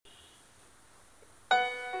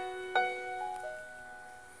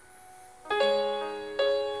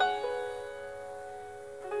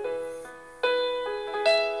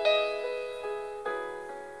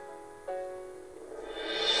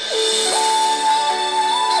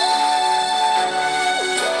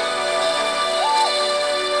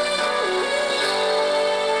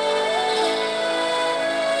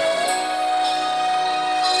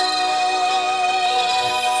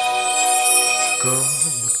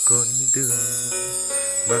đường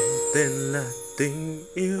mang tên là tình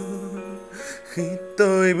yêu. Khi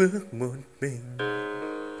tôi bước một mình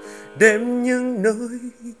đêm những nỗi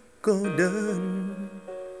cô đơn,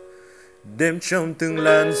 đêm trong từng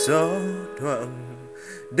làn gió thoảng,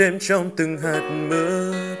 đêm trong từng hạt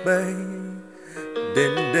mưa bay.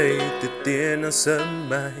 Đến đây từ tia nắng sớm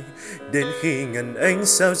mai, đến khi ngàn ánh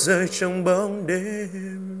sao rơi trong bóng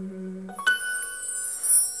đêm.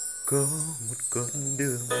 Có một con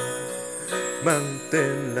đường mang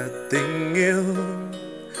tên là tình yêu.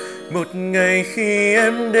 Một ngày khi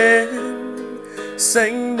em đến,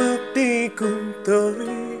 xanh bước đi cùng tôi.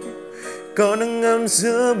 Có nắng ấm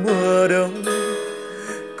giữa mùa đông,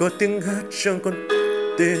 có tiếng hát trong con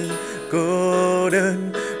tim cô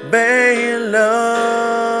đơn bé lớn.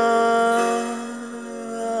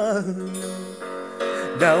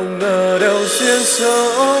 Nào ngờ đâu duyên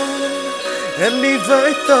số, em đi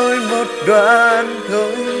với tôi một đoạn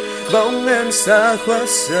thôi, bóng em xa khuất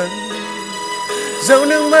dần. Dẫu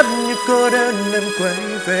nước mắt như cô đơn em quay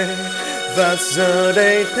về, và giờ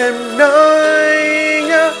đây thêm nỗi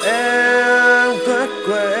nhớ em quất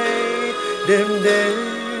quay đêm đêm.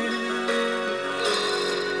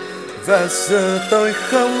 Và giờ tôi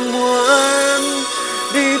không muốn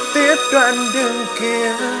đi tiếp đoạn đường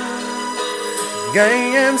kia,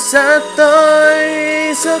 ngày em xa tôi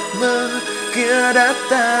giấc mơ kia đã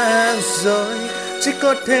tan rồi, chỉ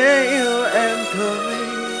có thể yêu em thôi.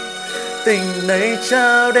 Tình này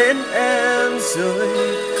trao đến em rồi,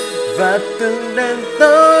 và từng đêm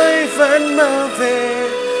tôi vẫn mơ về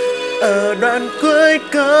ở đoạn cuối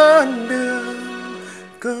con đường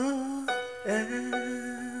có em.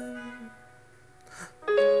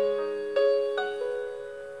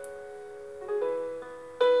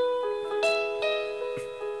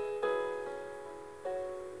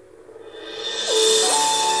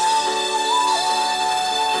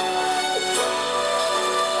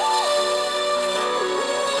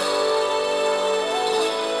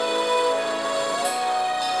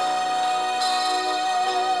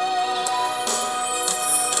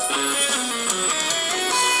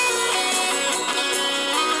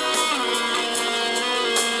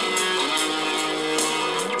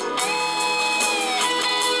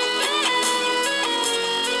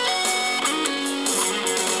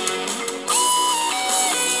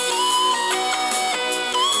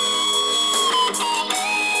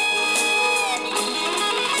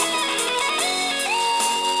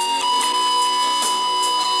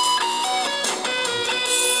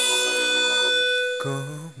 Có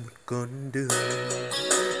một con đường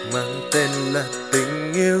mang tên là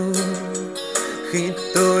tình yêu. Khi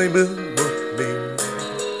tôi bước một mình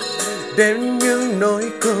đến những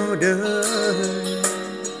nỗi cô đơn,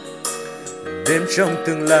 đêm trong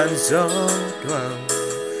từng làn gió thoảng,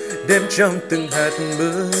 đêm trong từng hạt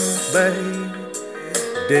mưa bay.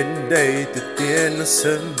 Đến đây từ tia nắng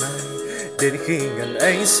sớm mai, đến khi ngàn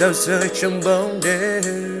ánh sao rơi trong bóng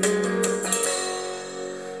đêm.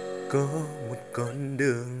 Có một con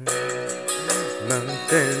đường mang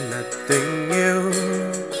tên là tình yêu.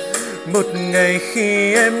 Một ngày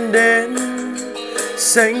khi em đến,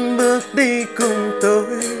 xanh bước đi cùng tôi.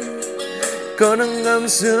 Có nắng ấm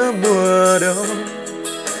giữa mùa đông,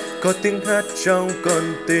 có tiếng hát trong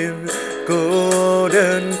con tim cô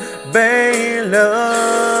đơn bé lớn.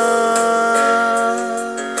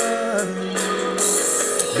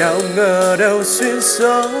 Nào ngờ đâu xuyên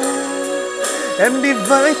số, em đi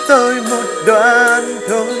với tôi một đoạn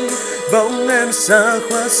thôi, bóng em xa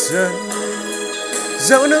khuất dần.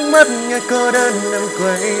 Dẫu nước mắt nghe cô đơn em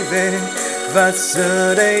quay về, và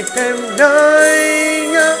giờ đây thêm nỗi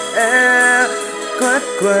nhớ em quất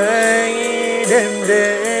quay đêm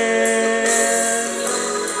đêm.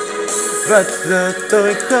 Và giờ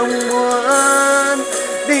tôi không muốn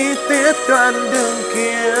đi tiếp đoạn đường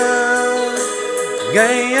kia,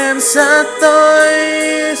 ngày em xa tôi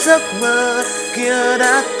giấc mơ kia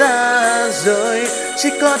đã tan rồi, chỉ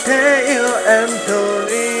có thể yêu em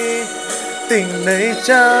thôi. Tình này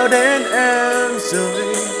trao đến em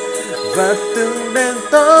rồi, và từng đêm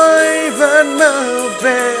tôi vẫn mơ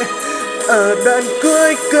về ở đoạn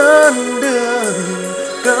cuối con đường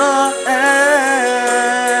có em.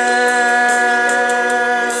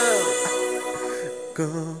 Có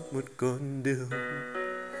một con đường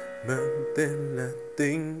mang tên là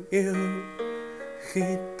tình yêu. Khi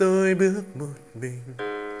tôi bước một mình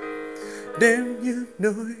đêm những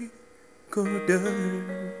nỗi cô đơn,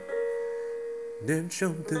 đêm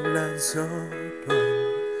trong từng làn gió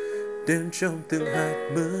thoảng, đêm trong từng hạt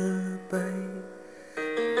mưa bay.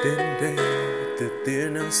 Đến đây từ tia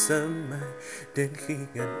nắng sớm mai, đến khi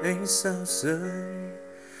ngàn ánh sao rơi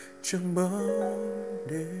trong bóng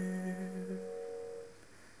đêm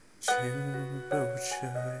trên bầu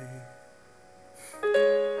trời.